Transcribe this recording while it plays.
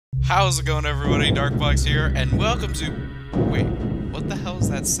How's it going, everybody? Darkbox here, and welcome to... Wait, what the hell is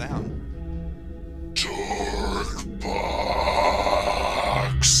that sound? Darkbox.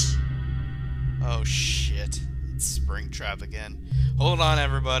 Oh shit, it's Springtrap again. Hold on,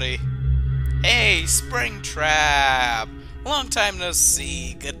 everybody. Hey, Springtrap! Long time no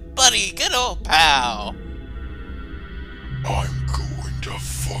see. Good buddy, good old pal. I'm going to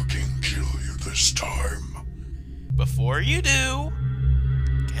fucking kill you this time. Before you do,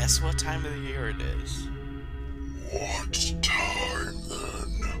 guess what time of the year it is? What time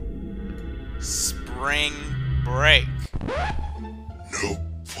then? Spring break. Nope,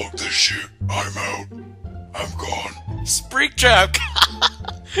 fuck this shit. I'm out. I'm gone. Springtrap!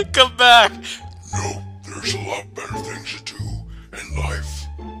 Come back! Nope, there's a lot better things to do in life.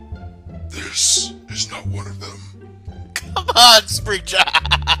 This is not one of them. Come on, Springtrap!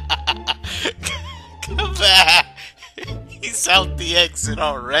 Come back! He's out the exit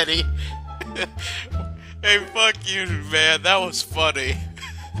already. Hey, fuck you, man. That was funny.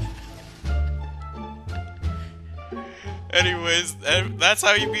 Anyways, that's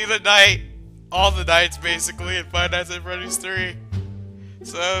how you beat the night. All the nights, basically, in Five Nights at Freddy's 3.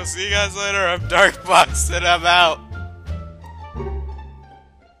 So, see you guys later. I'm Darkbox, and I'm out.